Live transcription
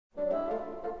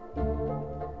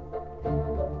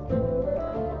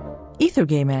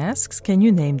Ethergame asks, can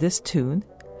you name this tune?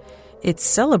 It's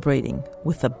Celebrating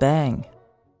with a Bang.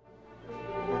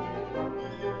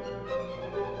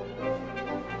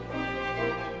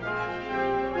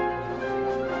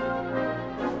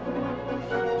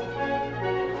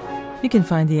 You can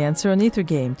find the answer on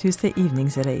Ethergame Tuesday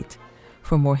evenings at 8.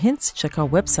 For more hints, check our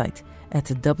website at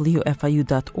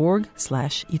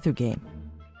wfiu.org/Ethergame.